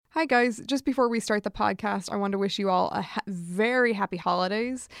Hi guys, just before we start the podcast, I want to wish you all a very happy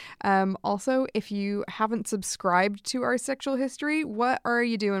holidays. Also, if you haven't subscribed to our sexual history, what are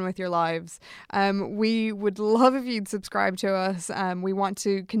you doing with your lives? We would love if you'd subscribe to us. We want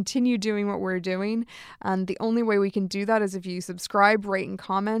to continue doing what we're doing, and the only way we can do that is if you subscribe, rate and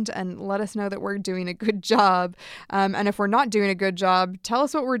comment, and let us know that we're doing a good job. And if we're not doing a good job, tell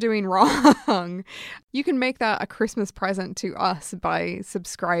us what we're doing wrong. You can make that a Christmas present to us by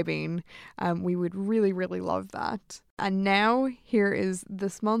subscribing. We would really, really love that. And now, here is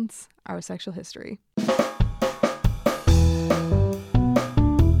this month's Our Sexual History.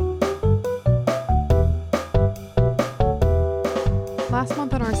 Last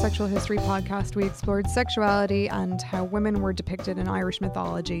month on our Sexual History podcast, we explored sexuality and how women were depicted in Irish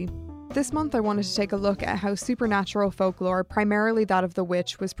mythology. This month, I wanted to take a look at how supernatural folklore, primarily that of the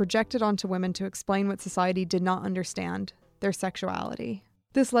witch, was projected onto women to explain what society did not understand, their sexuality.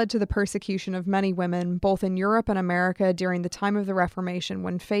 This led to the persecution of many women, both in Europe and America during the time of the Reformation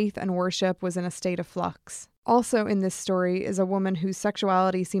when faith and worship was in a state of flux. Also in this story is a woman whose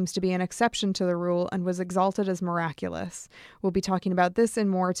sexuality seems to be an exception to the rule and was exalted as miraculous. We'll be talking about this and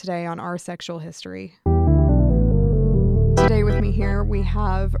more today on Our Sexual History. Today with me here we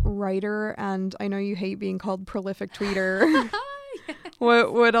have writer, and I know you hate being called prolific tweeter.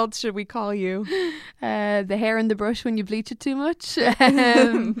 What else should we call you? The hair in the brush when you bleach it too much.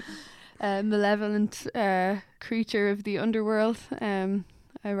 Malevolent creature of the underworld.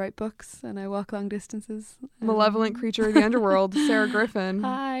 I write books and I walk long distances. Malevolent creature of the underworld, Sarah Griffin.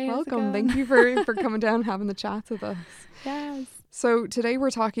 Hi. Welcome. Thank you for coming down and having the chats with us. Yes. So today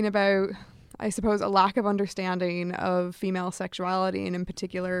we're talking about, I suppose, a lack of understanding of female sexuality and in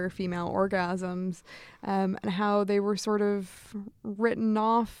particular female orgasms, and how they were sort of written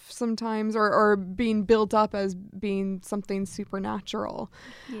off sometimes or being built up as being something supernatural.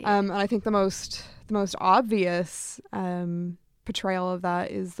 Yeah. And I think the most obvious portrayal of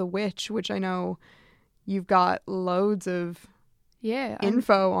that is the witch, which I know you've got loads of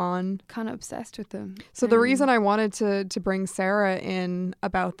info on. Kind of obsessed with them. So the reason I wanted to bring Sarah in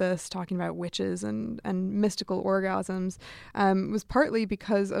about this, talking about witches and mystical orgasms, was partly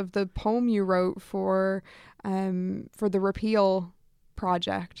because of the poem you wrote for the Repeal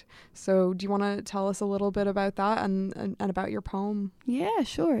project. So do you want to tell us a little bit about that and about your poem? Yeah,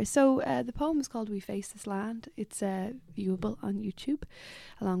 sure. So the poem is called We Face This Land. It's viewable on YouTube,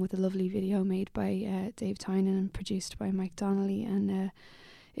 along with a lovely video made by Dave Tynan and produced by Mike Donnelly. And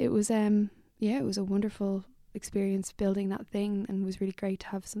it was a wonderful experience building that thing, and it was really great to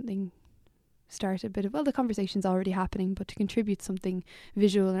have something start a bit of, the conversation's already happening, but to contribute something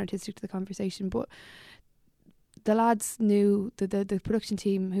visual and artistic to the conversation. But the lads knew, the production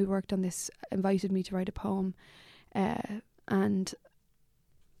team who worked on this invited me to write a poem, and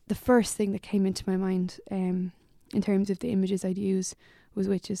the first thing that came into my mind in terms of the images I'd use was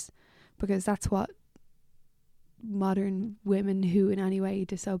witches, because that's what modern women who in any way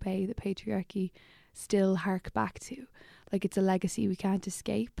disobey the patriarchy still hark back to. Like, it's a legacy we can't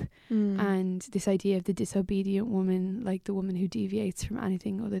escape. And this idea of the disobedient woman, like the woman who deviates from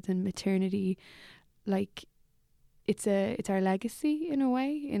anything other than maternity, like it's our legacy in a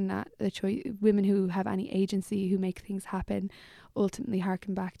way, in that the women who have any agency, who make things happen, ultimately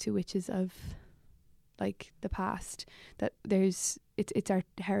harken back to witches of like the past. That it's our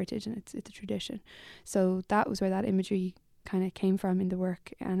heritage and it's a tradition. So that was where that imagery kind of came from in the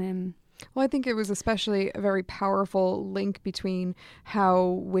work. And well, I think it was especially a very powerful link between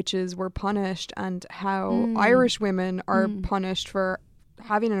how witches were punished and how Irish women are punished for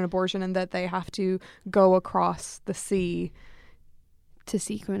having an abortion, and that they have to go across the sea to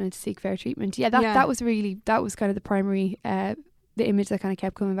seek one and to seek fair treatment. That was kind of the primary the image that kind of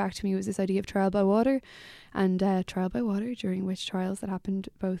kept coming back to me was this idea of trial by water, and trial by water during witch trials that happened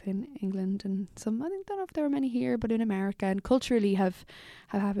both in England and some, I don't know if there were many here, but in America, and culturally have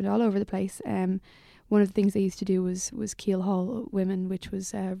happened all over the place. One of the things they used to do was keelhaul women, which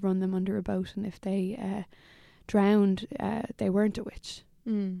was run them under a boat, and if they drowned, they weren't a witch.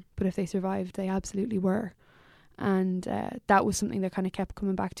 But if they survived, they absolutely were. And that was something that kind of kept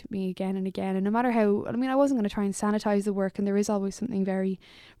coming back to me again and again. And no matter how, I wasn't going to try and sanitize the work, and there is always something very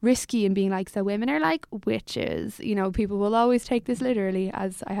risky in being like, so women are like witches. You know, people will always take this literally,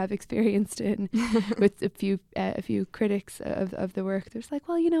 as I have experienced in with a few critics of the work. There's like,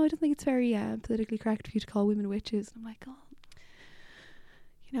 well, I don't think it's very politically correct for you to call women witches. And I'm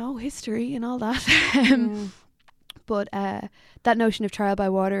like, history and all that. But that notion of trial by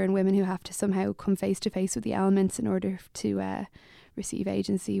water and women who have to somehow come face to face with the elements in order to receive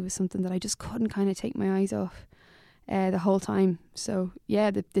agency was something that I just couldn't kind of take my eyes off. the whole time. So yeah,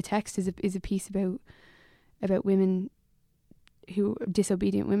 the text is a piece about women who are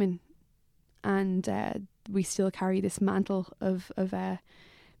disobedient women, and we still carry this mantle of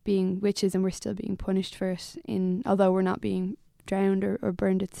being witches, and we're still being punished for it. Although we're not being drowned or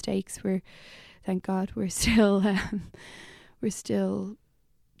burned at stakes, thank God we're still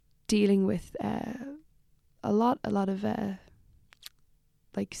dealing with a lot of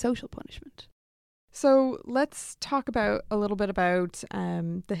like social punishment. So let's talk a little bit about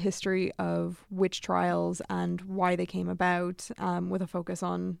the history of witch trials and why they came about, with a focus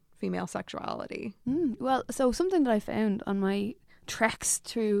on female sexuality. Well, so something that I found on my treks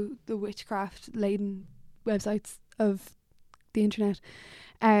through the witchcraft-laden websites of the internet,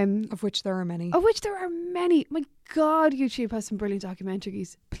 of which there are many. My God, YouTube has some brilliant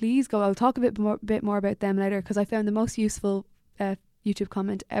documentaries. Please go. I'll talk a bit more about them later, because I found the most useful YouTube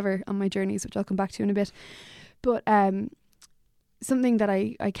comment ever on my journeys, which I'll come back to in a bit. But something that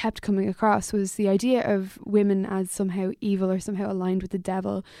I kept coming across was the idea of women as somehow evil or somehow aligned with the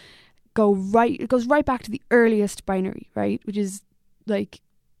devil. It goes right back to the earliest binary, right, which is like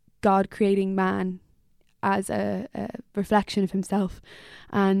God creating man as a reflection of himself.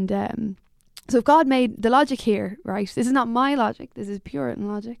 And so if God made the logic here, right, this is not my logic, this is Puritan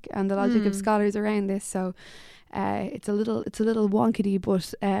logic and the logic of scholars around this, so it's a little wonkety,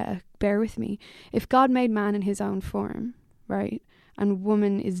 but bear with me. If God made man in his own form, right, and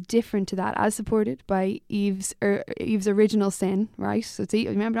woman is different to that, as supported by Eve's original sin, right? So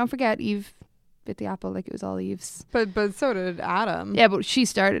remember, don't forget, Eve bit the apple like it was all Eve's. But so did Adam. Yeah, but she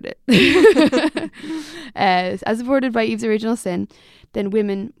started it. As supported by Eve's original sin, then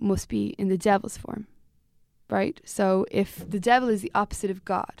women must be in the devil's form, right? So if the devil is the opposite of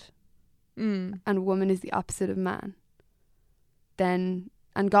God, and woman is the opposite of man, and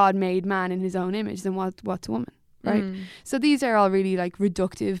God made man in his own image, then what's a woman, right? So these are all really like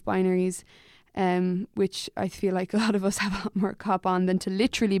reductive binaries, which I feel like a lot of us have a lot more cop on than to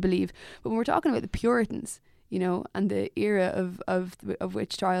literally believe. But when we're talking about the Puritans, you know, and the era of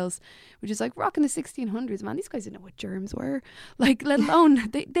witch trials, which is like rocking the 1600s, man, these guys didn't know what germs were, like, let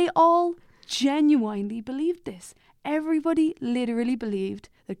alone they all genuinely believed this. Everybody literally believed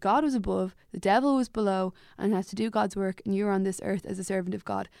that God was above, the devil was below, and had to do God's work, and you were on this earth as a servant of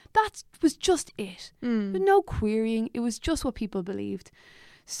God. That was just it. But no querying. It was just what people believed.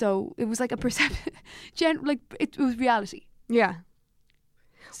 So it was like a perception, like it was reality. Yeah.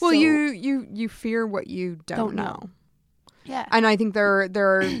 Well, So, you fear what you don't know. Yeah. And I think there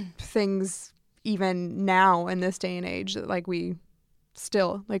are things even now in this day and age that like we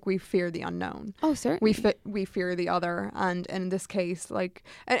fear the unknown. Oh, certainly. We fear the other, and in this case, like,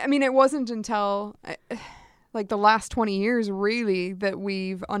 I mean, it wasn't until like the last 20 years really that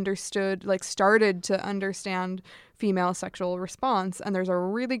we've started to understand female sexual response. And there's a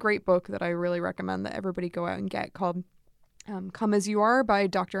really great book that I really recommend that everybody go out and get, called Come As You Are by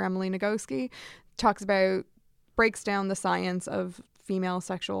Dr. Emily Nagoski. Breaks down the science of female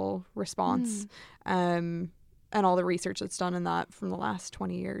sexual response, and all the research that's done in that from the last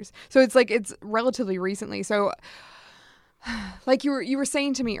 20 years. So it's relatively recently. So like you were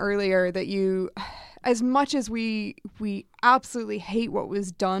saying to me earlier that as much as we absolutely hate what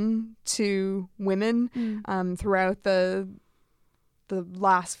was done to women throughout the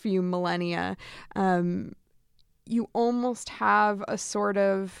last few millennia, you almost have a sort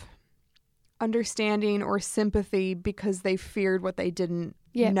of understanding or sympathy because they feared what they didn't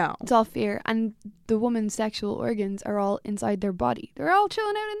know. It's all fear. And the woman's sexual organs are all inside their body. They're all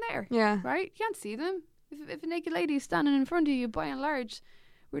chilling out in there. Yeah. Right? You can't see them. If a naked lady is standing in front of you, by and large,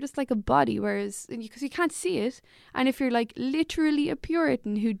 we're just like a body, because you can't see it. And if you're like literally a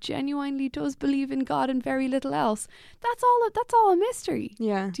Puritan who genuinely does believe in God and very little else, that's all a mystery.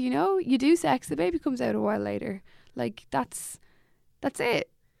 Yeah. Do you know? You do sex, the baby comes out a while later. Like that's it.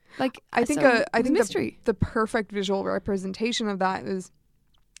 Like I think mystery. The perfect visual representation of that is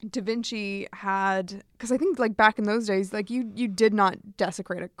Da Vinci had, because I think like back in those days, like you did not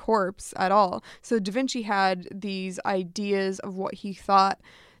desecrate a corpse at all. So Da Vinci had these ideas of what he thought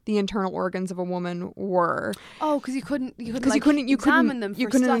the internal organs of a woman were. Oh, because you couldn't examine them. You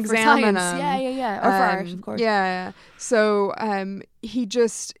couldn't examine them. Yeah. Or for art, of course. Yeah. So he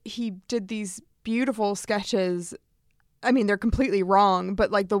did these beautiful sketches. I mean, they're completely wrong,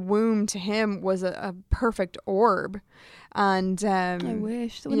 but like the womb to him was a perfect orb. And I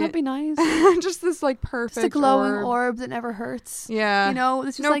wish. Wouldn't that be nice? Just this like perfect, just a glowing orb that never hurts. Yeah. You know,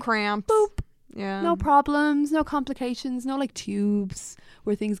 it's just no like cramps. Boop. Yeah. No problems, no complications, no like tubes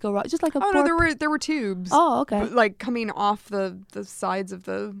where things go wrong. Just like a no, there were tubes. Oh, okay. But, like coming off the sides of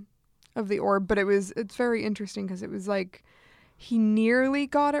the of the orb, but it's very interesting because it was like he nearly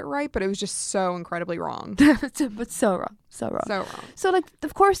got it right, but it was just so incredibly wrong. But so wrong. So like,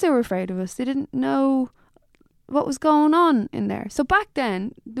 of course they were afraid of us. They didn't know what was going on in there. So back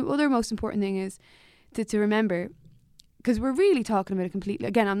then, the other most important thing is to remember, because we're really talking about it completely.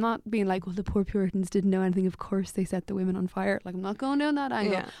 Again, I'm not being like, well, the poor Puritans didn't know anything. Of course they set the women on fire. Like, I'm not going down that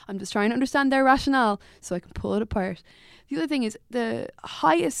angle. Yeah. I'm just trying to understand their rationale so I can pull it apart. The other thing is, the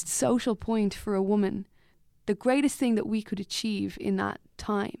highest social point for a woman, the greatest thing that we could achieve in that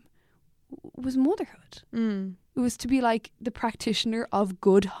time, was motherhood. It was to be like the practitioner of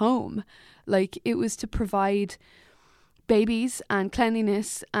good home. Like, it was to provide babies and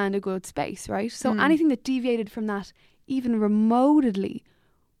cleanliness and a good space, right? So anything that deviated from that even remotely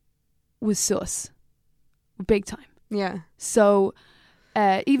was sus, big time. Yeah. So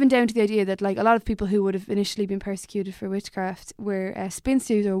even down to the idea that like a lot of people who would have initially been persecuted for witchcraft were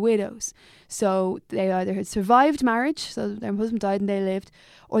spinsters or widows. So they either had survived marriage, so their husband died and they lived,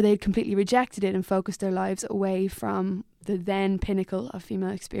 or they'd completely rejected it and focused their lives away from the then pinnacle of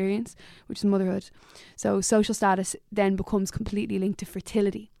female experience, which is motherhood. So social status then becomes completely linked to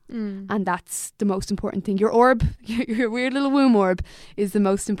fertility. And that's the most important thing. Your orb, your weird little womb orb, is the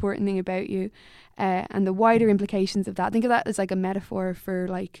most important thing about you. And the wider implications of that, think of that as like a metaphor for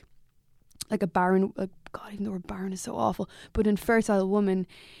like a barren, God, even the word barren is so awful, but an infertile woman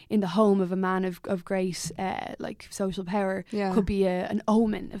in the home of a man of great like social power could be an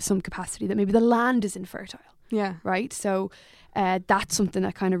omen of some capacity that maybe the land is infertile. Yeah. Right? So that's something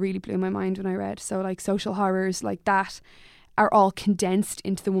that kind of really blew my mind when I read. So like social horrors like that are all condensed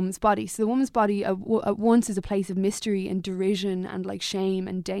into the woman's body. So the woman's body at once is a place of mystery and derision and like shame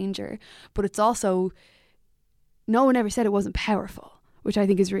and danger, but it's also, no one ever said it wasn't powerful, which I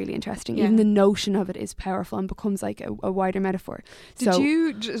think is really interesting. Even the notion of it is powerful and becomes like a wider metaphor. Did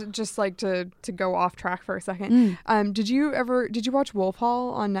you just like to go off track for a second? Did you watch Wolf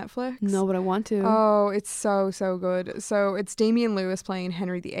Hall on Netflix? No, but I want to. Oh, it's so good. So it's Damian Lewis playing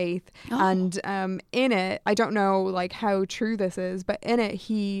Henry VIII, and in it, I don't know like how true this is, but in it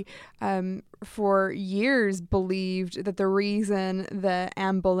he for years believed that the reason that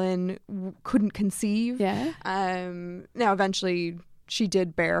Anne Boleyn couldn't conceive, now eventually she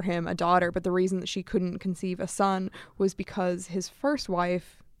did bear him a daughter, but the reason that she couldn't conceive a son was because his first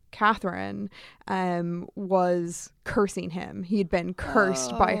wife, Catherine, was cursing him. He had been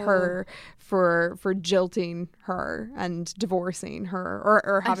cursed by her for jilting her and divorcing her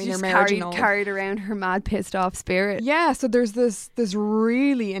or having their marriage carried around her mad pissed off spirit. Yeah, so there's this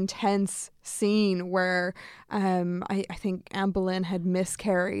really intense scene where I think Anne Boleyn had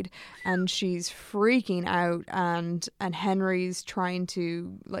miscarried and she's freaking out and Henry's trying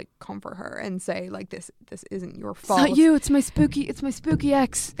to like comfort her and say like this isn't your fault. It's not you, it's my spooky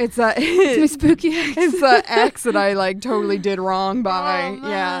ex. It's my spooky ex. It's the ex that I like totally did wrong by. Oh,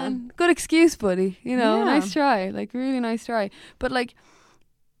 yeah. Good excuse, buddy. You know, nice try. Like really nice try. But like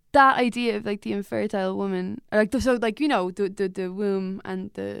that idea of like the infertile woman, like so like you know the womb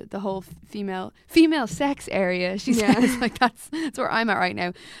and the whole female sex area. She says like that's where I'm at right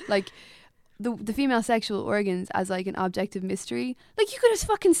now. Like the female sexual organs as like an object of mystery. Like you could just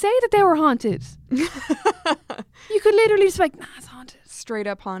fucking say that they were haunted. You could literally just like, nah, it's haunted. Straight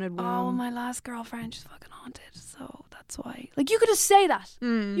up haunted womb. Oh, my last girlfriend, she's fucking haunted. So that's why. Like you could just say that.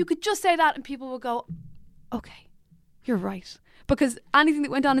 You could just say that and people would go, okay, you're right. Because anything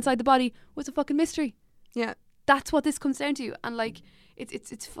that went on inside the body was a fucking mystery. Yeah. That's what this comes down to. And like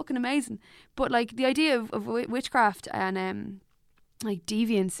it's fucking amazing. But like the idea of witchcraft and like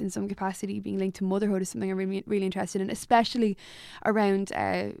deviance in some capacity being linked to motherhood is something I'm really, really interested in, especially around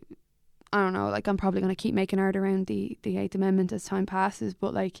I don't know, like I'm probably going to keep making art around the 8th Amendment as time passes,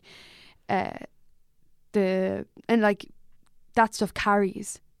 but like like that stuff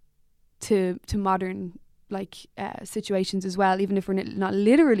carries to modern like situations as well. Even if we're not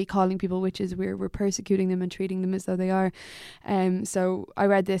literally calling people witches, we're persecuting them and treating them as though they are. So I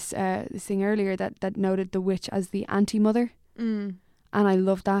read this thing earlier that noted the witch as the anti-mother, and I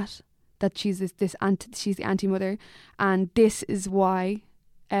love that she's she's the anti-mother, and this is why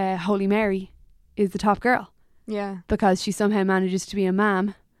Holy Mary is the top girl. Yeah, because she somehow manages to be a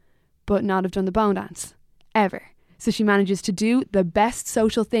mam but not have done the bone dance ever. So she manages to do the best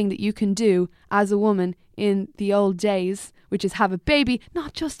social thing that you can do as a woman in the old days, which is have a baby,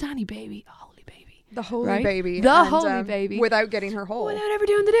 not just any baby, a holy baby. The holy baby. The holy baby. Without getting her hole. Without ever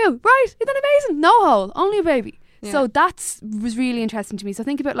doing the do. Right? Isn't that amazing? No hole, only a baby. Yeah. So was really interesting to me. So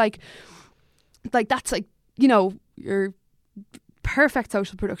think about like that's like, you know, your perfect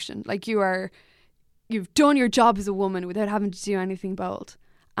social production. Like you've done your job as a woman without having to do anything bold.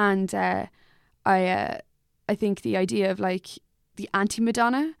 And I think the idea of like the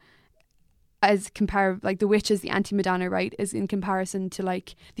anti-Madonna as like the witch is the anti-Madonna, right, is in comparison to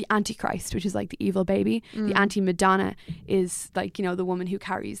like the Antichrist, which is like the evil baby. The anti-Madonna is like, you know, the woman who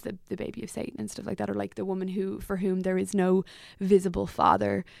carries the baby of Satan and stuff like that, or like the woman for whom there is no visible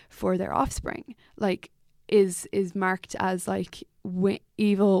father for their offspring, like is marked as like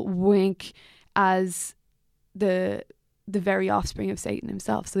evil, wink, as the very offspring of Satan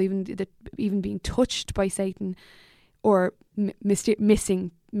himself. So even being touched by Satan, or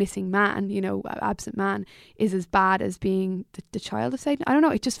missing man, you know, absent man, is as bad as being the child of Satan. I don't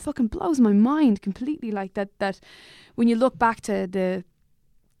know, it just fucking blows my mind completely, like that when you look back to the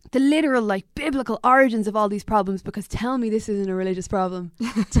literal like biblical origins of all these problems, because tell me this isn't a religious problem.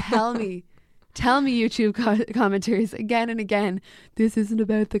 tell me YouTube commenters again and again, this isn't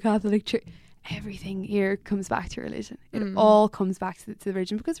about the Catholic Church. Everything here comes back to religion. It all comes back to the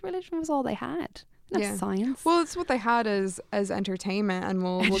religion, because religion was all they had. Not science. Well, it's what they had as entertainment, and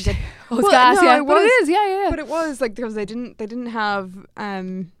we'll get. But it is, yeah. But it was like, because they didn't have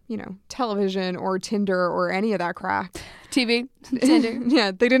you know, television or Tinder or any of that crap. TV, Tinder.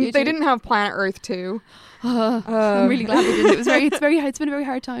 Yeah, they didn't. YouTube. They didn't have Planet Earth too. I'm really glad they didn't. It's been a very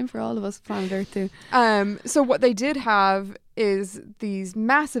hard time for all of us, Planet Earth too. So what they did have is these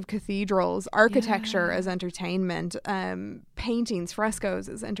massive cathedrals, architecture as entertainment, paintings, frescoes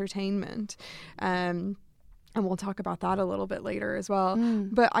as entertainment. And we'll talk about that a little bit later as well.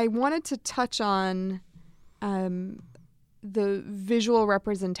 But I wanted to touch on the visual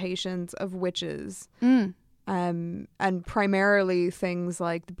representations of witches. And primarily things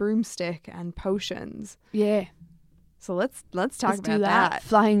like the broomstick and potions. Yeah. So let's talk about that.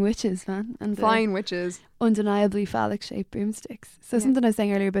 Flying witches, man. And flying witches. Undeniably phallic shaped broomsticks. So something I was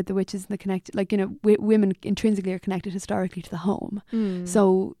saying earlier about the witches and the connected, like, you know, women intrinsically are connected historically to the home.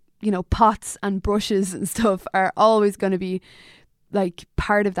 So, you know, pots and brushes and stuff are always going to be like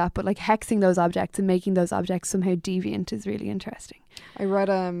part of that, but like hexing those objects and making those objects somehow deviant is really interesting. I read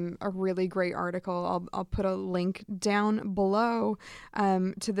a really great article. I'll put a link down below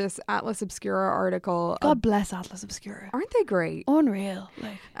to this Atlas Obscura article. God bless Atlas Obscura. Aren't they great? Unreal.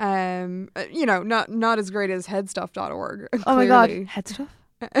 Like, you know, not as great as headstuff.org. Oh my God, Headstuff?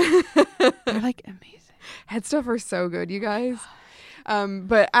 They're like amazing. Headstuff are so good, you guys.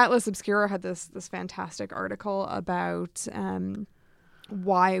 But Atlas Obscura had this fantastic article about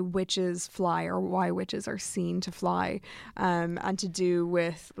why witches fly, or why witches are seen to fly, and to do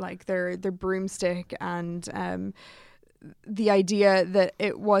with like their broomstick, and the idea that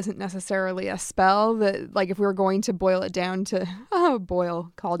it wasn't necessarily a spell, that like if we were going to boil it down to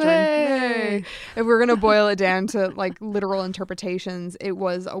boil cauldron, hey. If we're going to boil it down to like literal interpretations, it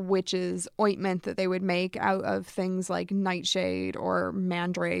was a witch's ointment that they would make out of things like nightshade or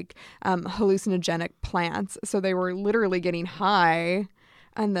mandrake, hallucinogenic plants. So they were literally getting high,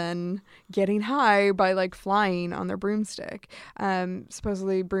 and then getting high by like flying on their broomstick.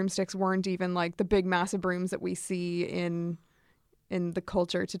 Supposedly broomsticks weren't even like the big massive brooms that we see in the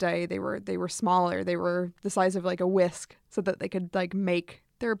culture today. They were smaller. They were the size of like a whisk, so that they could like make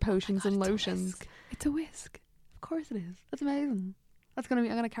their potions and lotions. It's a whisk. Of course it is. That's amazing. I'm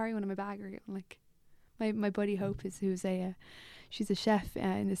gonna carry one in my bag, or like my buddy Hope she's a chef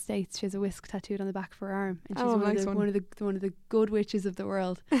in the States. She has a whisk tattooed on the back of her arm, and she's one of the good witches of the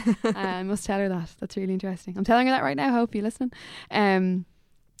world. I must tell her that. That's really interesting. I'm telling her that right now. Hope you listen.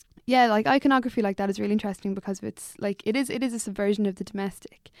 Yeah, like iconography like that is really interesting, because it's like it is a subversion of the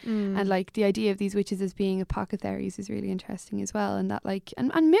domestic, and like the idea of these witches as being apothecaries is really interesting as well, and that like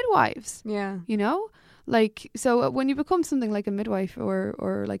and midwives. Yeah, you know. Like, so when you become something like a midwife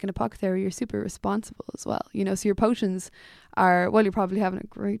or like an apothecary, you're super responsible as well, you know. So your potions are, well, you're probably having a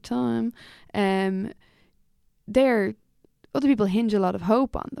great time. Other people hinge a lot of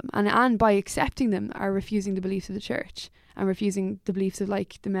hope on them, and by accepting them are refusing the beliefs of the church and refusing the beliefs of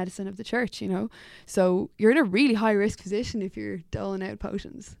like the medicine of the church, you know. So you're in a really high risk position if you're doling out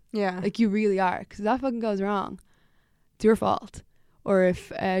potions. Yeah, like you really are, because if that fucking goes wrong, it's your fault. Or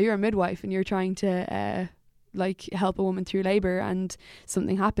if you're a midwife and you're trying to like help a woman through labor and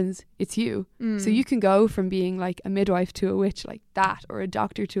something happens, it's you. So you can go from being like a midwife to a witch like that, or a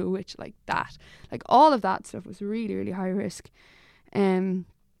doctor to a witch like that. Like all of that stuff was really, really high risk. I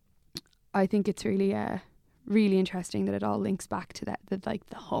think it's really really interesting that it all links back to that like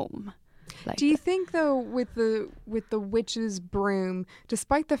the home. Like, do you think though with the witch's broom,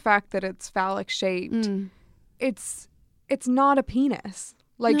 despite the fact that it's phallic shaped, it's not a penis?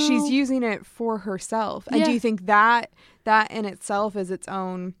 Like, no. She's using it for herself. And do you think that in itself is its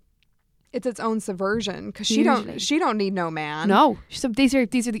own it's its own subversion because Usually. she don't need no man. No, so these are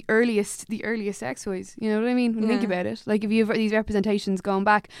the earliest sex toys. You know what I mean? When you think Yeah. about it, like if you have these representations going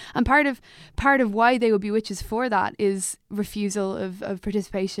back, and part of why they would be witches for that is refusal of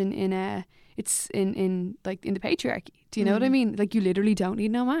participation in in the patriarchy. Do you know what I mean? Like you literally don't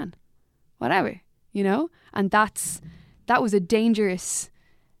need no man, whatever, you know, and that was a dangerous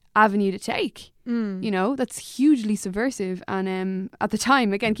avenue to take. You know, that's hugely subversive. And at the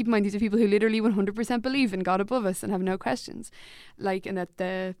time, again, keep in mind, these are people who literally 100% believe in God above us and have no questions. Like, and that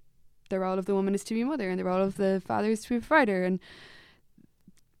the role of the woman is to be mother and the role of the father is to be provider. And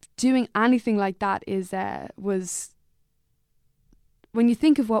doing anything like that was, when you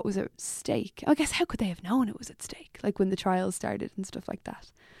think of what was at stake, I guess how could they have known it was at stake? Like when the trials started and stuff like that.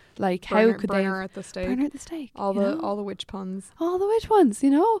 Like how could they burn her at the stake? burn her at the stake? All you know? the witch puns. All the witch ones, you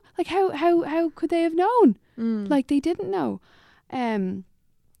know? Like how could they have known? Like they didn't know. And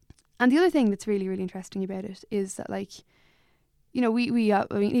the other thing that's really, really interesting about it is that, like, you know, we I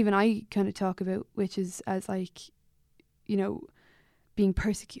mean, even I kind of talk about witches as, like, you know, being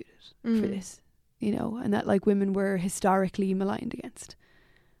persecuted for this, you know, and that, like, women were historically maligned against.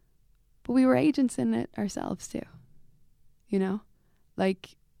 But we were agents in it ourselves too, you know?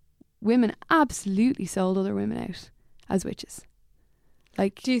 Like, women absolutely sold other women out as witches.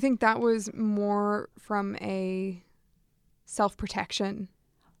 Like, do you think that was more from a self-protection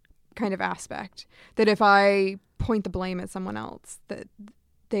kind of aspect? That if I point the blame at someone else, that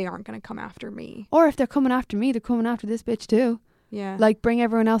they aren't going to come after me? or if they're coming after me, they're coming after this bitch too. Yeah. Like, bring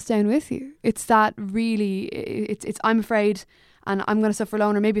everyone else down with you. It's that really, it's I'm afraid and I'm going to suffer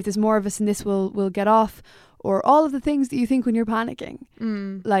alone, or maybe if there's more of us in this, we'll get off, or all of the things that you think when you're panicking.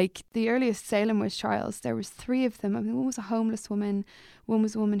 Like the earliest Salem witch trials, there was 3 of them. I mean, one was a homeless woman, one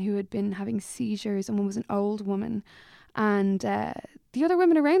was a woman who had been having seizures, and one was an old woman. And the other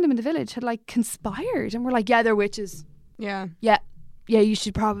women around them in the village had, like, conspired and were like, yeah, they're witches. Yeah. Yeah, you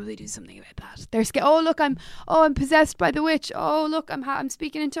should probably do something about that. They're scared. Oh, look, I'm possessed by the witch. Oh, look, I'm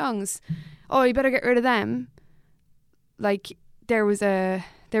speaking in tongues. Oh, you better get rid of them. Like, there was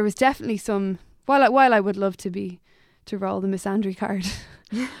definitely some. While I would love to roll the Misandry card,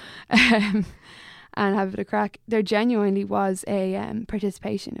 and have a bit of crack, there genuinely was a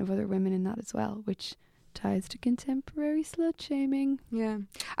participation of other women in that as well, which ties to contemporary slut shaming. Yeah.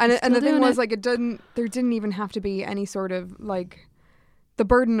 And Still the thing doing was, it. like, there didn't even have to be any sort of, like, the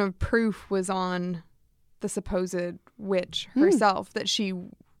burden of proof was on the supposed witch herself, that she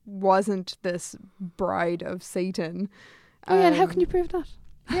wasn't this bride of Satan. Oh yeah, and how can you prove that?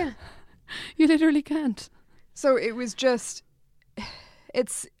 Yeah. You literally can't. So it was just,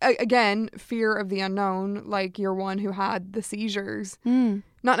 it's, again, fear of the unknown. Like, you're one who had the seizures.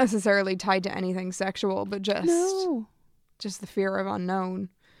 Not necessarily tied to anything sexual, but just the fear of unknown.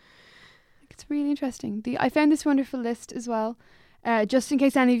 It's really interesting. I found this wonderful list as well. Just in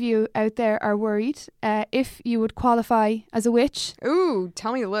case any of you out there are worried, if you would qualify as a witch. Ooh,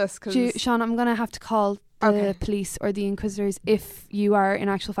 tell me the list. Sean, I'm going to have to call the police or the Inquisitors if you are in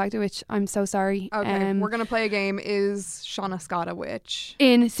actual fact a witch. I'm so sorry. Okay, we're going to play a game. Is Shauna Scott a witch?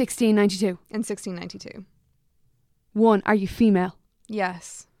 In 1692. In 1692. 1, are you female?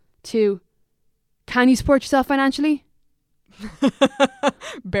 Yes. 2, can you support yourself financially?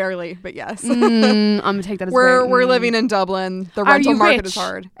 Barely, but yes. I'm going to take that as we're living in Dublin. The Are rental you market rich? is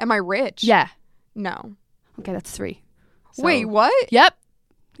hard. Am I rich? Yeah. No. Okay, that's 3. So- Wait, what? Yep.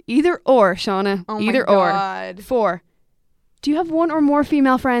 Either or, Shauna. Oh Either my God. or. 4, do you have 1 or more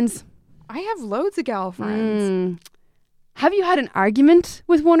female friends? I have loads of gal friends. Have you had an argument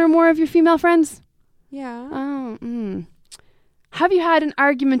with 1 or more of your female friends? Yeah. Oh. Have you had an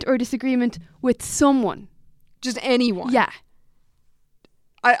argument or disagreement with someone? Just anyone. Yeah.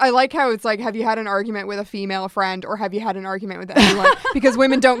 I like how it's like, have you had an argument with a female friend, or have you had an argument with anyone? Because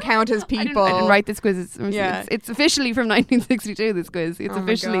women don't count as people. I didn't write this quiz. Yeah. It's officially from 1962, this quiz. It's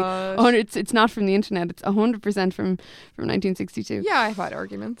officially, it's not from the internet. It's 100% from 1962. Yeah, I've had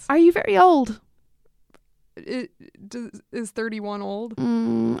arguments. Are you very old? Is 31 old?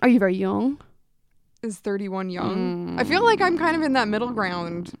 Are you very young? Is 31 young? I feel like I'm kind of in that middle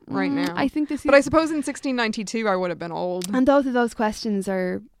ground right now. I think this is... But I suppose in 1692 I would have been old. And both of those questions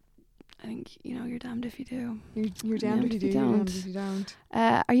are, I think, you know, you're damned if you do. You're damned if you do, you're damned if you don't.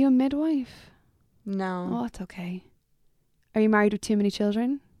 Are you a midwife? No. Oh, it's okay. Are you married with too many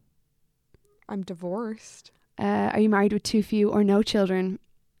children? I'm divorced. Are you married with too few or no children?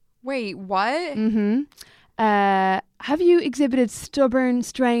 Wait, what? Have you exhibited stubborn,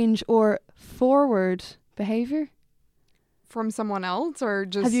 strange, or forward behaviour? From someone else, or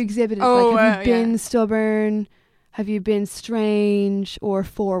just... Have you exhibited, Oh, have you been yeah. stubborn? Have you been strange or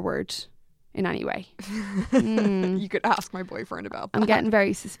forward? in any way? You could ask my boyfriend about that. I'm getting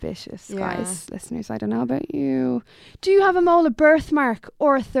very suspicious, Yeah. guys. Listeners, I don't know about you. Do you have a mole, a birthmark,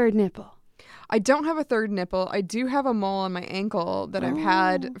 or a third nipple? I don't have a third nipple. I do have a mole on my ankle that I've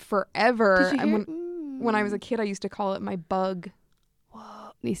had forever. Did you And hear? when I was a kid, I used to call it my bug.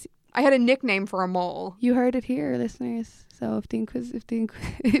 Whoa. Nisi, I had a nickname for a mole. you heard it here, listeners. So if the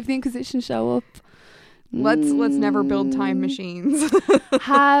if the Inquisition show up, Let's never build time machines.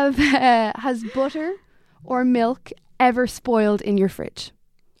 has butter or milk ever spoiled in your fridge?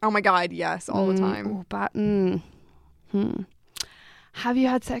 Oh my God, yes, all the time. Have you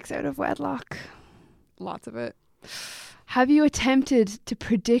had sex out of wedlock? Lots of it. Have you attempted to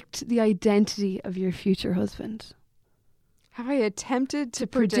predict the identity of your future husband? Have I attempted to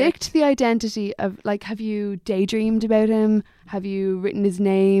Predict the identity of, like, have you daydreamed about him? Have you written his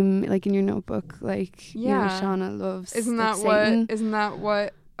name, like, in your notebook? Like, you know, Yeah. Shauna loves Isn't like, that Satan. what? Isn't that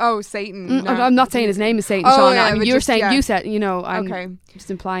what? Oh, Satan. No. I'm not saying his name is Satan, Oh, Shauna. yeah, I mean, but you're just- saying, yeah. you said, you know, I'm Okay. just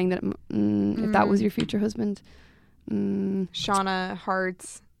implying that if that was your future husband. Shauna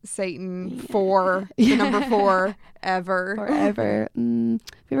Hearts, Satan, 4, the number 4, ever. Forever. Have you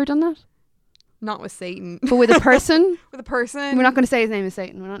ever done that? Not with Satan. But with a person? With a person. We're not going to say his name is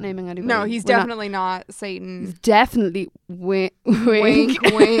Satan. We're not naming anybody. No, he's We're not- definitely not Satan. He's definitely wink. Wink,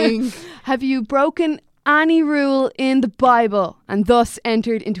 wink. Have you broken any rule in the Bible and thus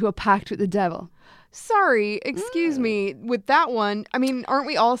entered into a pact with the devil? Sorry, excuse me. With that one, I mean, aren't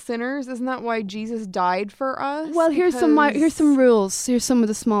we all sinners? Isn't that why Jesus died for us? Well, here's some Because- rules. Here's some of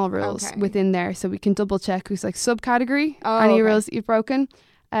the small rules Okay. within there, so we can double check who's like subcategory. Oh, any okay. rules that you've broken?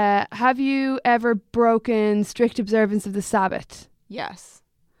 Have you ever broken strict observance of the Sabbath? Yes.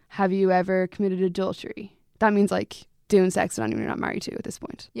 Have you ever committed adultery? That means like doing sex with anyone you're not married to at this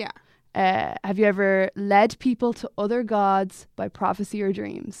point. Yeah. Have you ever led people to other gods by prophecy or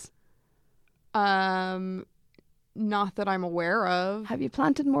dreams? Not that I'm aware of. Have you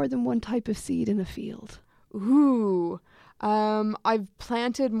planted more than one type of seed in a field? Ooh. I've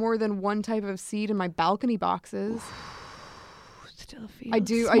planted more than one type of seed in my balcony boxes. Still a field. I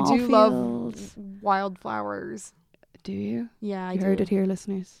do Small love fields. wildflowers. Do you? Yeah, I You do. heard it here,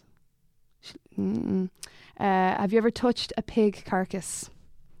 listeners. Have you ever touched a pig carcass?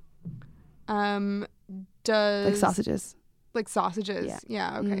 Does Like sausages? Like sausages. Yeah.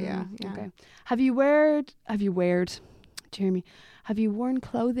 Yeah, okay, yeah. Okay. Have you weared? Do you hear me? Have you worn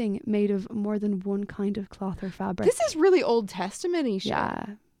clothing made of more than one kind of cloth or fabric? This is really Old Testament-y shit. Yeah.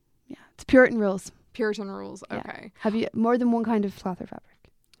 It's Puritan rules. Puritan rules. Yeah. Okay. Have you more than one kind of cloth or fabric?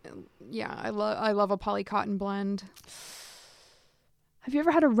 Yeah, I love a poly cotton blend. Have you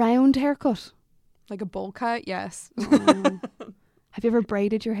ever had a round haircut? Like a bowl cut, yes. Have you ever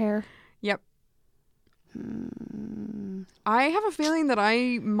braided your hair? Yep. I have a feeling that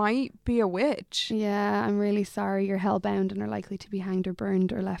I might be a witch. Yeah, I'm really sorry. You're hellbound and are likely to be hanged or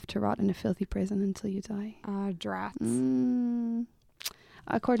burned or left to rot in a filthy prison until you die. Drats.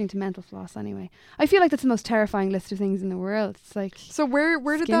 According to Mental Floss, anyway. I feel like that's the most terrifying list of things in the world. It's like So where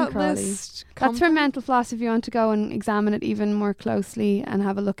did skin that crawly. list come That's from Mental Floss if you want to go and examine it even more closely and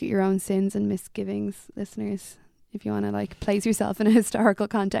have a look at your own sins and misgivings, listeners. If you want to like place yourself in a historical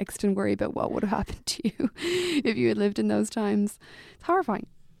context and worry about what would have happened to you if you had lived in those times. It's horrifying.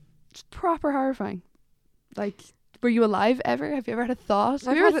 It's proper horrifying. Like, were you alive ever? Have you ever had a thought?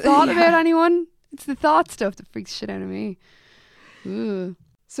 Have you ever thought about anyone? It's the thought stuff that freaks shit out of me. Ooh.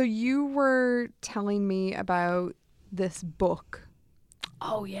 So you were telling me about this book.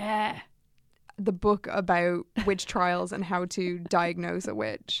 Oh, yeah. The book about witch trials and how to diagnose a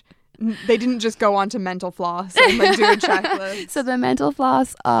witch. They didn't just go on to Mental Floss and like do a checklist. So the Mental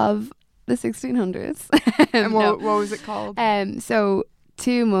Floss of the 1600s. And what was it called? So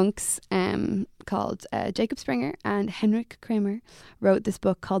two monks called Jacob Springer and Henrik Kramer wrote this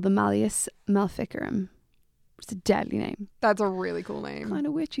book called the Malleus Maleficarum. It's a deadly name. That's a really cool name. Kind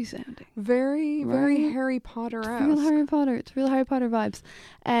of witchy sounding. Very, Right? very Harry Potter-esque. It's real Harry Potter. It's real Harry Potter vibes.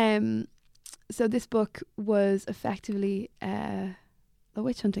 So this book was effectively a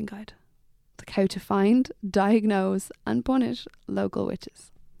witch hunting guide. Like how to find, diagnose and punish local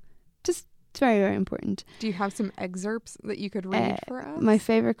witches. Just, it's very, very important. Do you have some excerpts that you could read for us? My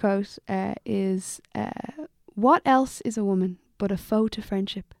favourite quote is, what else is a woman but a foe to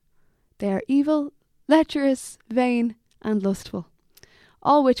friendship? They are evil, lecherous, vain and lustful.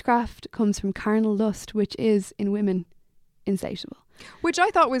 All witchcraft comes from carnal lust, which is, in women, insatiable. Which I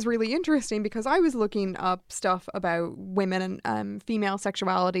thought was really interesting because I was looking up stuff about women and female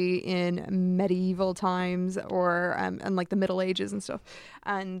sexuality in medieval times or and like the Middle Ages and stuff,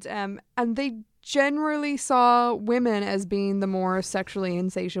 and they generally saw women as being the more sexually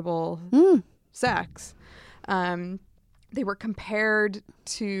insatiable sex. They were compared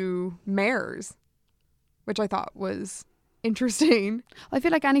to mares, which I thought was interesting. I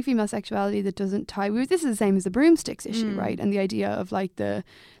feel like any female sexuality that doesn't tie, this is the same as the broomsticks issue, right? And the idea of like the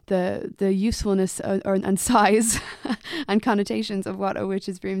usefulness and size and connotations of what a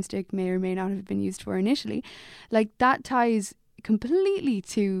witch's broomstick may or may not have been used for initially, like that ties completely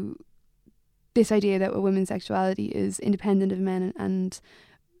to this idea that a woman's sexuality is independent of men and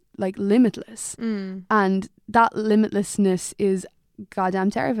like limitless, and that limitlessness is goddamn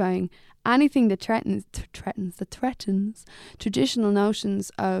terrifying. Anything that threatens traditional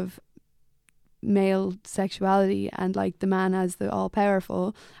notions of male sexuality and like the man as the all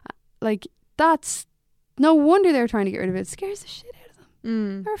powerful, like that's no wonder they're trying to get rid of it. It scares the shit out of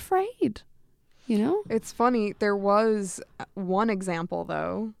them. They're afraid, you know. It's funny. There was one example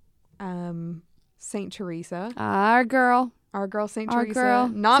though, Saint Teresa, our girl Saint Teresa, girl,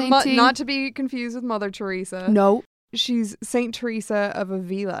 not to be confused with Mother Teresa. No. She's Saint Teresa of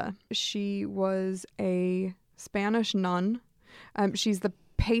Avila. She was a Spanish nun. She's the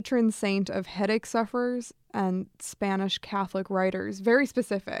patron saint of headache sufferers and Spanish Catholic writers. Very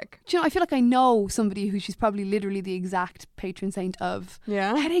specific. Do you know, I feel like I know somebody who she's probably literally the exact patron saint of.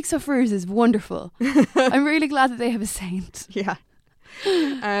 Yeah. Headache sufferers is wonderful. I'm really glad that they have a saint. Yeah.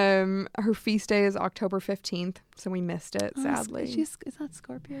 Her feast day is October 15th, so we missed it, sadly. Is that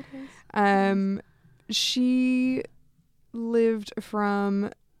Scorpio days? She lived from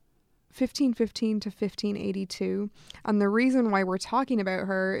 1515 to 1582, and the reason why we're talking about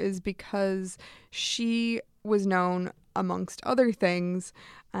her is because she was known, amongst other things,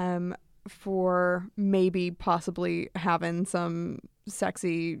 for maybe possibly having some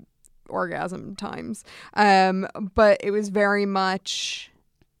sexy orgasm times, but it was very much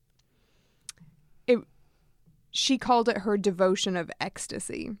she called it her devotion of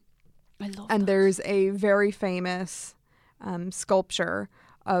ecstasy. I love and that. There's a very famous sculpture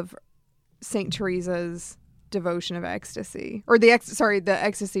of Saint Teresa's devotion of ecstasy, or the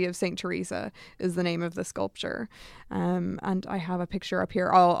ecstasy of Saint Teresa is the name of the sculpture, and I have a picture up here.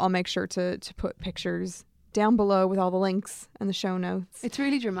 I'll make sure to put pictures down below with all the links and the show notes. It's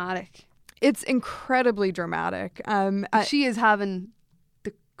really dramatic. It's incredibly dramatic. She is having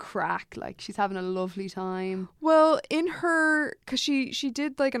the crack, like she's having a lovely time. Well, in her, because she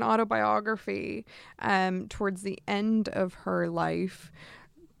did like an autobiography towards the end of her life,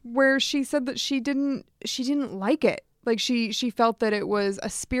 where she said that she didn't like it. Like she felt that it was a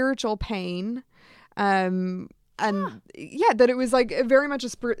spiritual pain, and that it was like very much a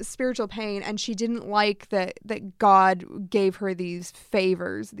spiritual pain, and she didn't like that God gave her these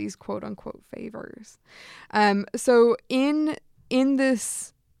favors, these quote unquote favors. So in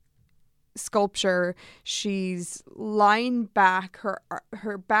this sculpture, she's lying back,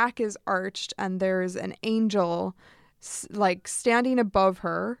 her back is arched, and there's an angel like standing above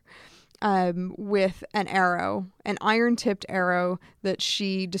her, with an arrow, an iron-tipped arrow that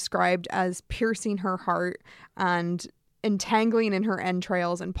she described as piercing her heart and entangling in her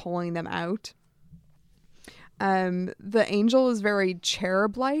entrails and pulling them out. The angel is very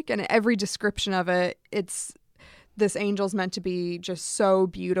cherub-like, and every description of it, this angel's meant to be just so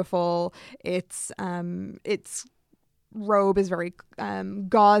beautiful. Its robe is very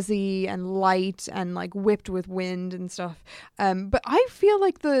gauzy and light and like whipped with wind and stuff. But I feel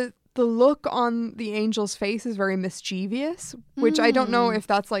like the look on the angel's face is very mischievous, which I don't know if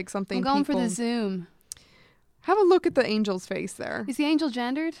that's like something. I'm going for the zoom. Have a look at the angel's face there. Is the angel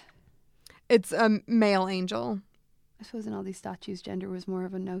gendered? It's a male angel. I suppose in all these statues, gender was more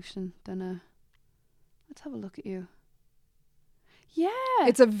of a notion than a... Let's have a look at you. Yeah.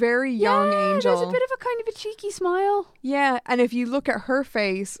 It's a very young angel. There's a bit of a kind of a cheeky smile. Yeah, and if you look at her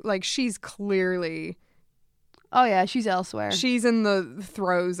face, like she's clearly... Oh yeah, she's elsewhere. She's in the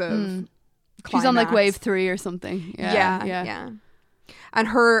throes of climax. She's on like wave 3 or something. Yeah. And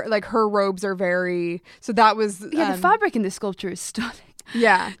her robes are very... So that was... the fabric in this sculpture is stunning.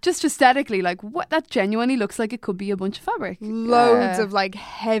 Yeah. Just aesthetically, like what that genuinely looks like it could be a bunch of fabric. Loads of like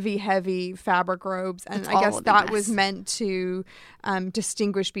heavy fabric robes. And I guess that was meant to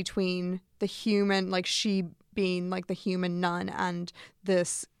distinguish between the human, like she being like the human nun, and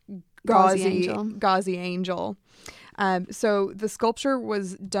this gauzy angel. So the sculpture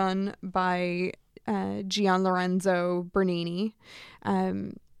was done by Gian Lorenzo Bernini.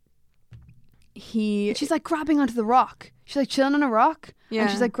 She's like grabbing onto the rock. She's like chilling on a rock. Yeah.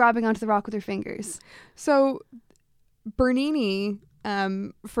 And she's like grabbing onto the rock with her fingers. So Bernini,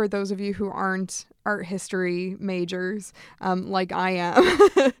 for those of you who aren't art history majors, like I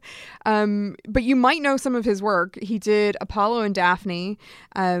am, but you might know some of his work. He did Apollo and Daphne,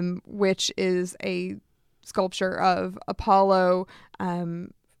 which is a sculpture of Apollo,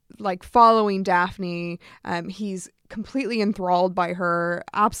 like following Daphne. He's completely enthralled by her,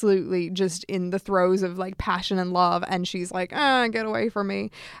 absolutely just in the throes of like passion and love, and she's like, get away from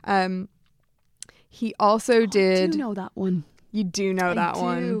me. He also did. I do know that one. You do know that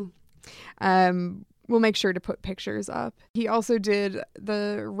one. We'll make sure to put pictures up. He also did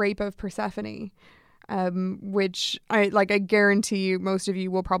the Rape of Persephone, which I guarantee you most of you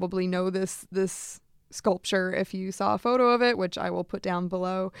will probably know this sculpture if you saw a photo of it, which I will put down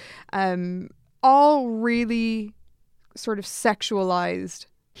below. All really sort of sexualized.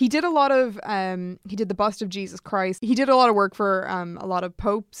 He did a lot of, he did the bust of Jesus Christ. He did a lot of work for a lot of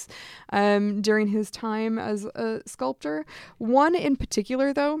popes during his time as a sculptor. One in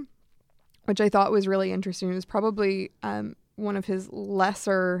particular, though, which I thought was really interesting, was probably one of his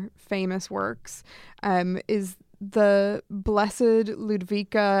lesser famous works, is the Blessed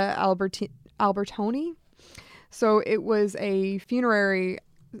Ludwika Albertoni. So it was a funerary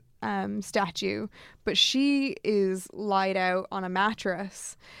statue, but she is lied out on a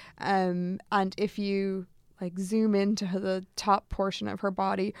mattress, and if you like zoom into the top portion of her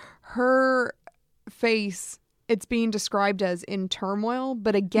body, her face, it's being described as in turmoil,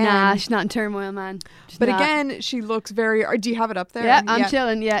 but again, nah, she's not in turmoil, man. Again, she looks very. Do you have it up there? Yeah, I'm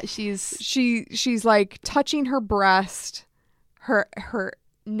chilling. Yeah, she's like touching her breast. Her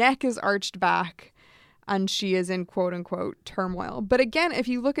neck is arched back, and she is in quote unquote turmoil. But again, if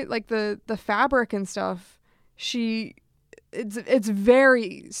you look at like the fabric and stuff, it's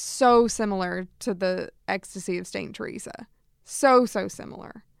very so similar to the Ecstasy of Saint Teresa. So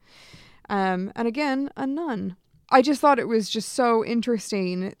similar. And again, a nun. I just thought it was just so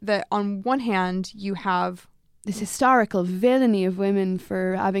interesting that on one hand you have this historical villainy of women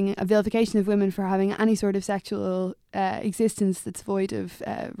for having a vilification of women for having any sort of sexual existence that's void of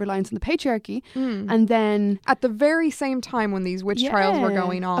reliance on the patriarchy, and then at the very same time when these witch trials were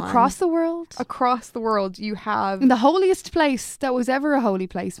going on across the world, you have in the holiest place that was ever a holy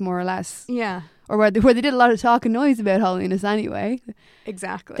place, more or less. Yeah. Or where they did a lot of talk and noise about holiness anyway.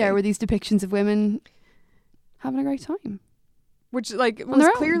 Exactly. There were these depictions of women having a great time. Which like was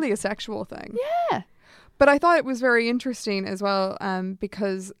clearly a sexual thing. Yeah. But I thought it was very interesting as well,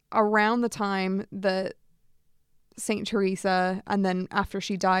 because around the time that Saint Teresa, and then after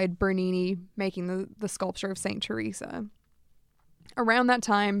she died, Bernini making the sculpture of Saint Teresa, around that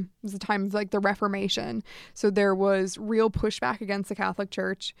time was the time of like the Reformation. So there was real pushback against the Catholic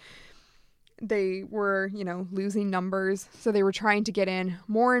Church. They were, losing numbers. So they were trying to get in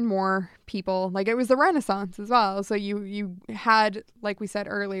more and more people. Like it was the Renaissance as well. So you had, like we said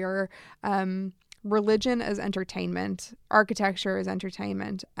earlier, religion as entertainment, architecture as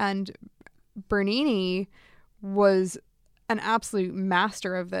entertainment. And Bernini was an absolute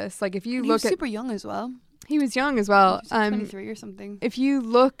master of this. Like if you look at... He was super young as well. He was young as well. He was like 23 or something. If you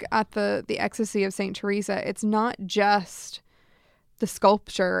look at the Ecstasy of Saint Teresa, it's not just the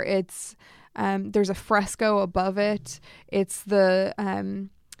sculpture. It's... there's a fresco above it. It's the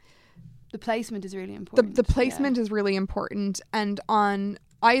placement is really important. The placement is really important. And on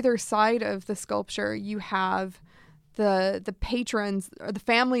either side of the sculpture, you have the patrons, or the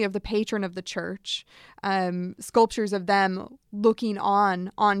family of the patron of the church, sculptures of them looking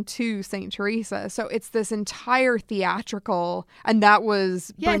onto Saint Teresa. So it's this entire theatrical, and that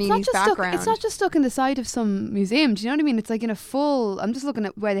was Bernini's background. It's not just stuck in the side of some museum. Do you know what I mean? It's like in a full. I'm just looking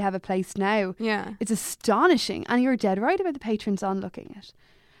at where they have it placed now. Yeah, it's astonishing, and you're dead right about the patrons on looking at.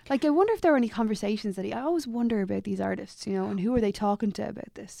 Like, I wonder if there were any conversations I always wonder about these artists, and who are they talking to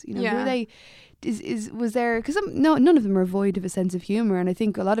about this? Who are they? Was there? Because none of them are void of a sense of humor, and I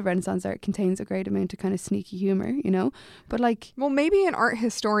think a lot of Renaissance art contains a great amount of kind of sneaky humor, But like, well, maybe an art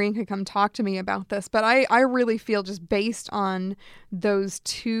historian could come talk to me about this. But I really feel just based on those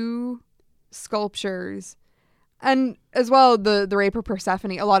two sculptures, and as well the Rape of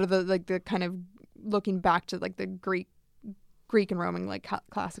Persephone, a lot of the kind of looking back to like the Greek and Roman like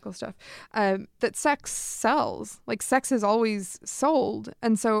classical stuff, that sex sells. Like sex is always sold,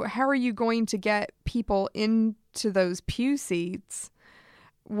 and so how are you going to get people into those pew seats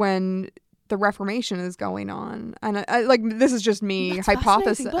when the Reformation is going on? And I like, this is just me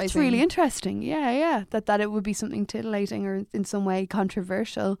hypothesizing. That's really interesting. Yeah, that it would be something titillating or in some way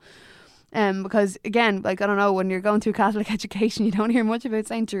controversial. Because again, like, I don't know, when you're going through Catholic education, you don't hear much about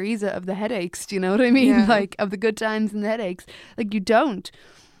Saint Teresa of the headaches. Do you know what I mean? Yeah. Like, of the good times and the headaches. Like, you don't.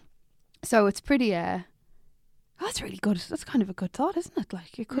 So it's pretty. That's really good. That's kind of a good thought, isn't it?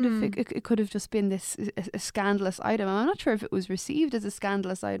 Like, it could have it could have just been this a scandalous item. I'm not sure if it was received as a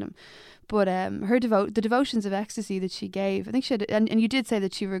scandalous item, but the devotions of ecstasy that she gave, I think she had, and you did say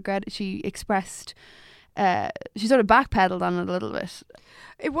that she expressed. She sort of backpedaled on it a little bit.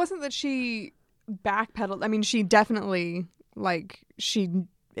 It wasn't that she backpedaled. I mean, she definitely, like, she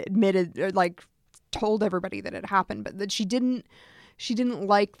admitted, or like told everybody that it happened, but that she didn't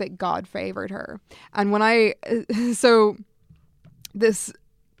like that God favored her. And when so this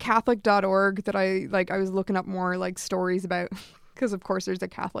Catholic.org that I was looking up more like stories about, because of course there's a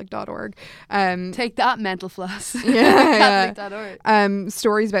Catholic.org. Take that, mental floss. Yeah, Catholic.org.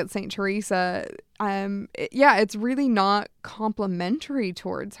 Stories about Saint Teresa. It's really not complimentary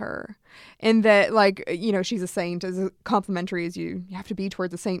towards her, in that, like, you know, she's a saint, as complimentary as you have to be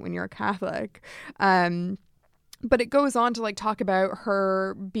towards a saint when you're a Catholic. But it goes on to, like, talk about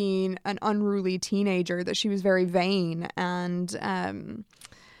her being an unruly teenager, that she was very vain, and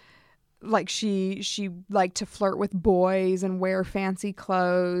like she liked to flirt with boys and wear fancy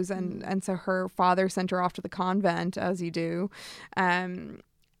clothes, and so her father sent her off to the convent, as you do,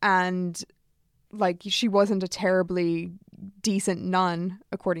 and like, she wasn't a terribly decent nun,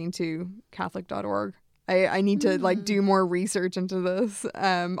 according to Catholic.org. I need to like do more research into this.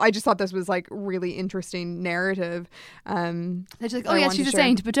 I just thought this was like really interesting narrative. They're just like, oh yeah, she's a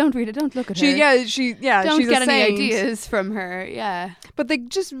saint, but don't read it, don't look at her. Don't she's any get ideas from her. Yeah, but they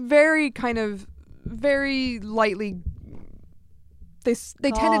just very lightly. They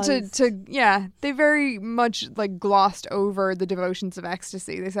tended to they very much like glossed over the devotions of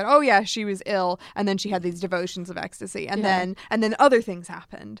ecstasy. They said, oh yeah, she was ill, and then she had these devotions of ecstasy, and then other things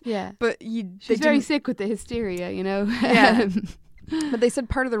happened. Yeah, but she's very sick with the hysteria, you know. Yeah. But they said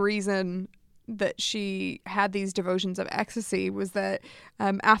part of the reason that she had these devotions of ecstasy was that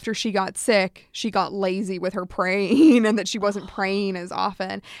after she got sick, she got lazy with her praying, and that she wasn't praying as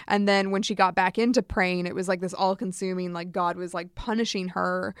often. And then when she got back into praying, it was like this all-consuming, like, God was like punishing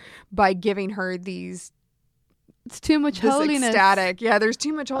her by giving her these. It's too much holiness. Ecstatic. Yeah, there's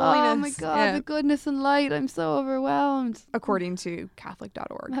too much holiness. Oh my God, the goodness and light. I'm so overwhelmed. According to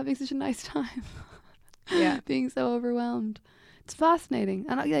Catholic.org. I'm having such a nice time. Yeah. Being so overwhelmed. It's fascinating.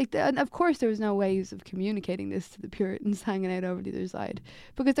 And of course there was no ways of communicating this to the Puritans hanging out over the other side,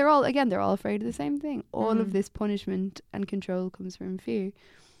 because they're all afraid of the same thing. All of this punishment and control comes from fear.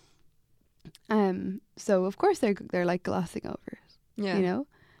 So of course they're like glossing over it. Yeah. You know?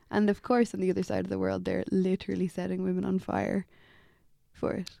 And of course on the other side of the world they're literally setting women on fire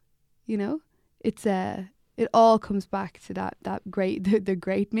for it. You know? It's it all comes back to that great the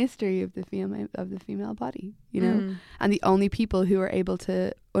great mystery of the female body, you know. And the only people who are able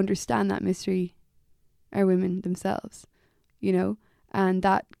to understand that mystery are women themselves, you know. And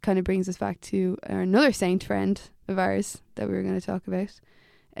that kind of brings us back to another saint friend of ours that we were going to talk about,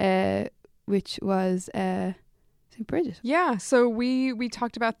 which was St. Bridget. Yeah, so we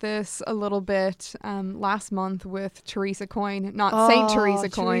talked about this a little bit last month with Teresa Coyne, not Saint Teresa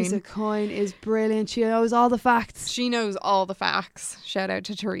Coyne. Teresa Coyne is brilliant. She knows all the facts. She knows all the facts. Shout out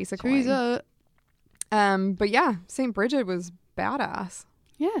to Teresa Coyne. But yeah, St. Bridget was badass.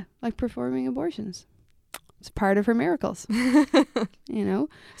 Yeah, like performing abortions. It's part of her miracles. You know?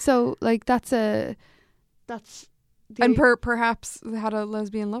 So like that's perhaps had a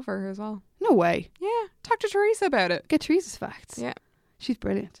lesbian lover as well. No way. Yeah. Talk to Teresa about it. Get Teresa's facts. Yeah. She's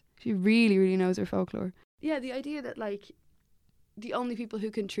brilliant. She really, really knows her folklore. Yeah, the idea that like the only people who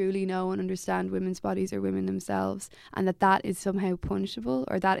can truly know and understand women's bodies are women themselves, and that is somehow punishable,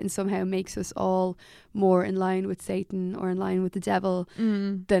 or that somehow makes us all more in line with Satan or in line with the devil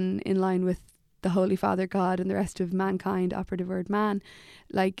than in line with the Holy Father God and the rest of mankind, operative word man.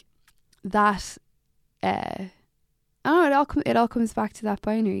 Like that I don't know, it all comes back to that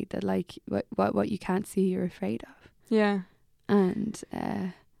binary that like what you can't see you're afraid of. Yeah. And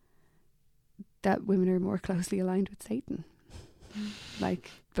that women are more closely aligned with Satan. Like,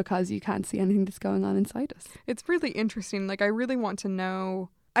 because you can't see anything that's going on inside us. It's really interesting. Like, I really want to know.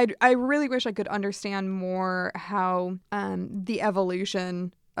 I really wish I could understand more how the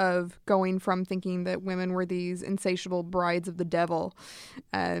evolution of going from thinking that women were these insatiable brides of the devil,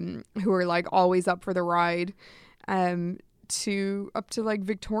 who are like always up for the ride, to up to like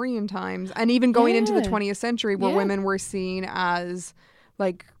Victorian times, and even going into the 20th century, where women were seen as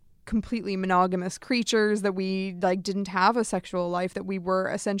like completely monogamous creatures, that we like didn't have a sexual life, that we were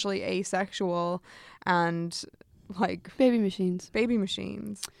essentially asexual and like baby machines.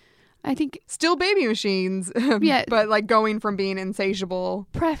 I think Still baby machines. Yeah. But like going from being insatiable.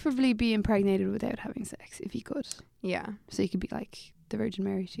 preferably be impregnated without having sex if you could. Yeah. So you could be like the Virgin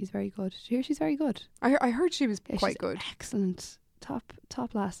Mary. She's very good. Did you hear she's very good? I heard she was Yeah, quite she's good. Excellent. Top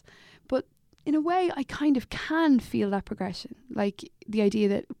lass. But in a way, I kind of can feel that progression. Like the idea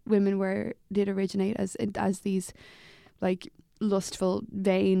that women did originate as these like lustful,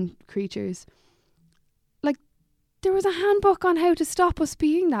 vain creatures. Like there was a handbook on how to stop us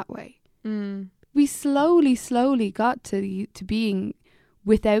being that way. We slowly got to being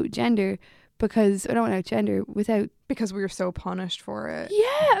without gender because without we were so punished for it.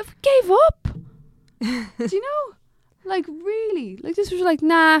 yeah, I gave up. Do you know? Like really, like this was like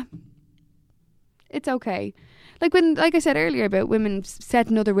nah. It's okay. Like I said earlier about women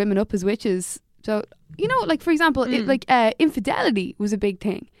setting other women up as witches. So, you know, like for example, infidelity was a big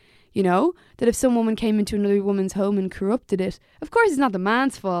thing. You know, that if some woman came into another woman's home and corrupted it, of course it's not the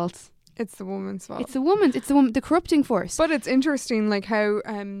man's fault. It's the woman's fault. It's the woman's. It's the corrupting force. But it's interesting, like how,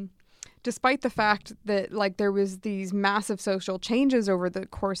 despite the fact that like there was these massive social changes over the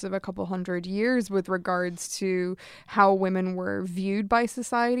course of a couple hundred years with regards to how women were viewed by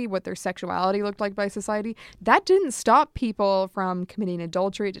society, what their sexuality looked like by society, that didn't stop people from committing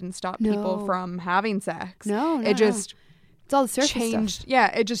adultery. It didn't stop people from having sex. No, it just it's all the surface changed. stuff. Yeah,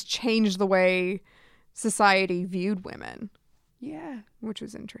 it just changed the way society viewed women. Yeah. Which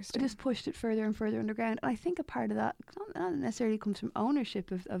was It interesting. just pushed it further and further underground. And I think a part of that not necessarily comes from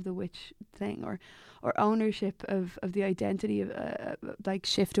ownership of the witch thing or ownership of the identity of like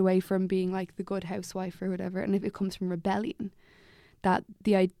shift away from being like the good housewife or whatever. And if it comes from rebellion, that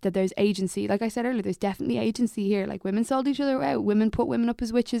there's agency. Like I said earlier, there's definitely agency here. Like women sold each other out. Women put women up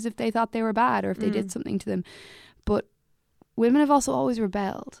as witches if they thought they were bad or if they did something to them. But women have also always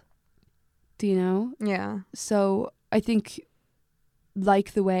rebelled. Do you know? Yeah. So I think,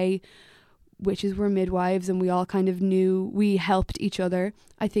 like the way witches were midwives and we all kind of knew we helped each other,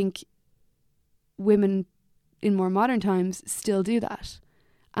 I think women in more modern times still do that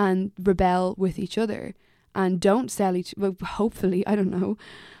and rebel with each other and don't sell hopefully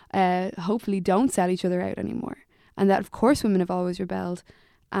don't sell each other out anymore. And that of course women have always rebelled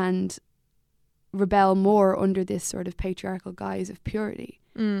and rebel more under this sort of patriarchal guise of purity.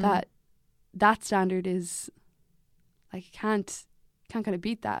 That standard is like can't kind of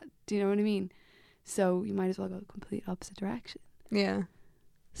beat that. Do you know what I mean? So you might as well go the complete opposite direction. Yeah.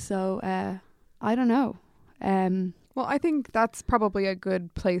 So I don't know. Well, I think that's probably a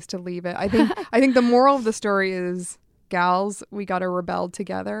good place to leave it. I think the moral of the story is, gals, we got to rebel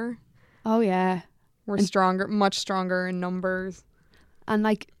together. Oh yeah. We're stronger, much stronger in numbers. And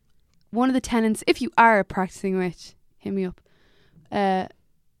like one of the tenets, if you are a practicing witch, hit me up.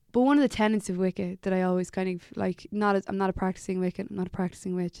 But one of the tenets of Wicca that I always kind of like, I'm not a practicing Wiccan, I'm not a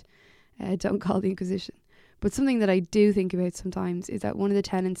practicing witch. Don't call the Inquisition. But something that I do think about sometimes is that one of the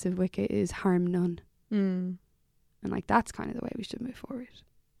tenets of Wicca is harm none. And like that's kind of the way we should move forward.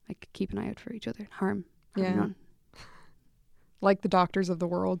 Like keep an eye out for each other. Harm none. Like the doctors of the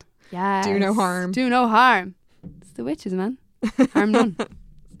world. Yes. Do no harm. Do no harm. It's the witches, man. Harm none.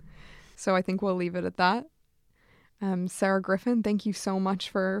 So I think we'll leave it at that. Sarah Griffin, thank you so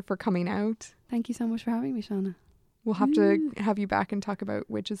much for coming out. Thank you so much for having me, Shauna. We'll have to have you back and talk about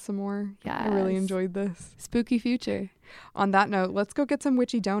witches some more. Yes. I really enjoyed this. Spooky future. On that note, let's go get some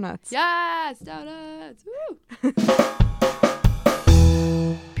witchy donuts. Yes, donuts. Woo!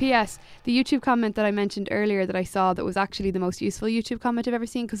 P.S. The YouTube comment that I mentioned earlier that I saw that was actually the most useful YouTube comment I've ever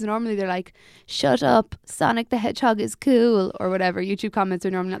seen, because normally they're like, shut up, Sonic the Hedgehog is cool, or whatever. YouTube comments are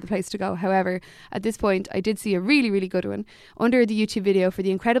normally not the place to go. However, at this point, I did see a really, really good one under the YouTube video for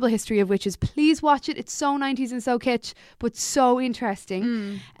The Incredible History of Witches. Please watch it. It's so 90s and so kitsch, but so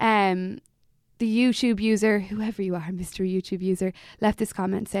interesting. The YouTube user, whoever you are, Mr. YouTube user, left this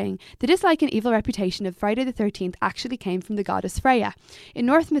comment saying, the dislike and evil reputation of Friday the 13th actually came from the goddess Freya. In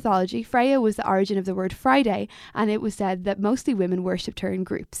Norse mythology, Freya was the origin of the word Friday, and it was said that mostly women worshipped her in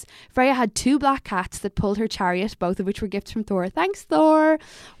groups. Freya had 2 black cats that pulled her chariot, both of which were gifts from Thor. Thanks, Thor!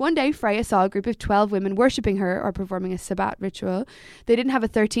 One day, Freya saw a group of 12 women worshipping her or performing a Sabbat ritual. They didn't have a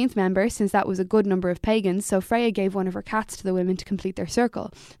 13th member, since that was a good number of pagans, so Freya gave one of her cats to the women to complete their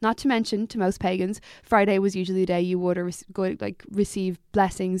circle. Not to mention, to most pagans, Friday was usually the day you would receive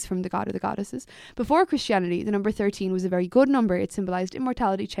blessings from the god or the goddesses. Before Christianity, the number 13 was a very good number. It symbolized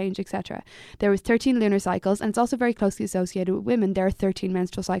immortality, change, etc. There was 13 lunar cycles, and it's also very closely associated with women. There are 13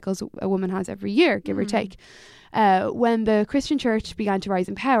 menstrual cycles a woman has every year, give or take. When the Christian church began to rise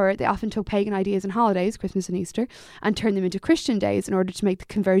in power, they often took pagan ideas and holidays, Christmas and Easter, and turned them into Christian days in order to make the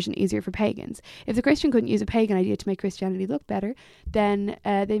conversion easier for pagans. If the Christian couldn't use a pagan idea to make Christianity look better, then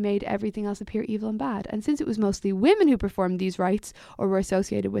they made everything else appear evil and bad. And since it was mostly women who performed these rites or were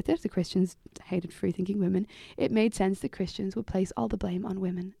associated with it, the Christians hated free-thinking women, it made sense that Christians would place all the blame on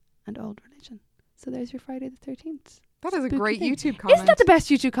women and old religion. So there's your Friday the 13th. That is a great thing. YouTube comment. Isn't that the best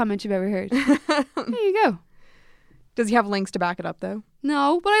YouTube comment you've ever heard? There you go. Does he have links to back it up, though?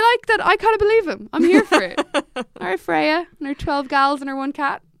 No, but I like that. I kind of believe him. I'm here for it. All right, Freya and her 12 gals and her one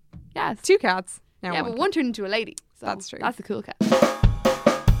cat. Yes. 2 cats. Now yeah, but one turned into a lady. So that's true. That's the cool cat.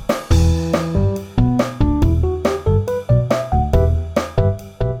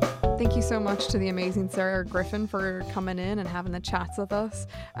 Thank you so much to the amazing Sarah Griffin for coming in and having the chats with us.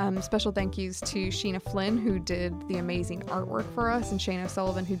 Special thank yous to Sheena Flynn, who did the amazing artwork for us, and Shane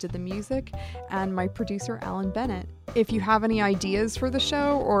O'Sullivan, who did the music, and my producer, Alan Bennett. If you have any ideas for the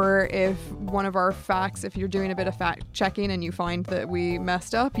show, or if one of our facts, if you're doing a bit of fact checking and you find that we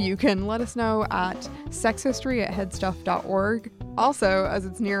messed up, you can let us know at sexhistory@headstuff.org. Also, as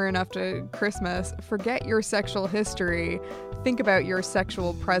it's near enough to Christmas, forget your sexual history. Think about your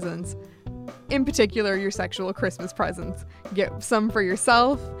sexual presents. In particular, your sexual Christmas presents. Get some for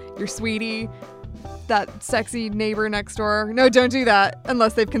yourself, your sweetie, that sexy neighbor next door. No, don't do that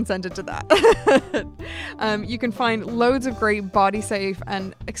unless they've consented to that. You can find loads of great body safe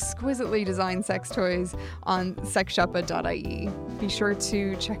and exquisitely designed sex toys on sexshoppa.ie. Be sure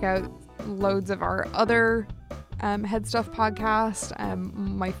to check out loads of our other Head Stuff podcast.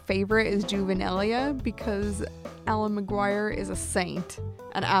 My favorite is Juvenalia because Alan McGuire is a saint,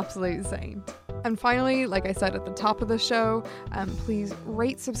 an absolute saint. And finally, like I said at the top of the show, please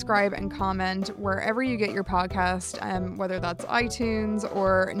rate, subscribe, and comment wherever you get your podcast, whether that's iTunes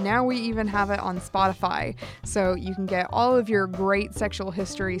or now we even have it on Spotify. So you can get all of your great sexual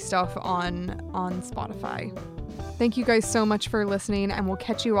history stuff on Spotify. Thank you guys so much for listening, and we'll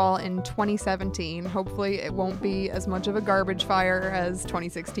catch you all in 2017. Hopefully it won't be as much of a garbage fire as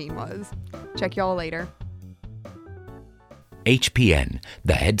 2016 was. Check y'all later. HPN,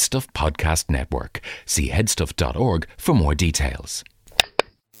 the Head Stuff Podcast Network. See headstuff.org for more details.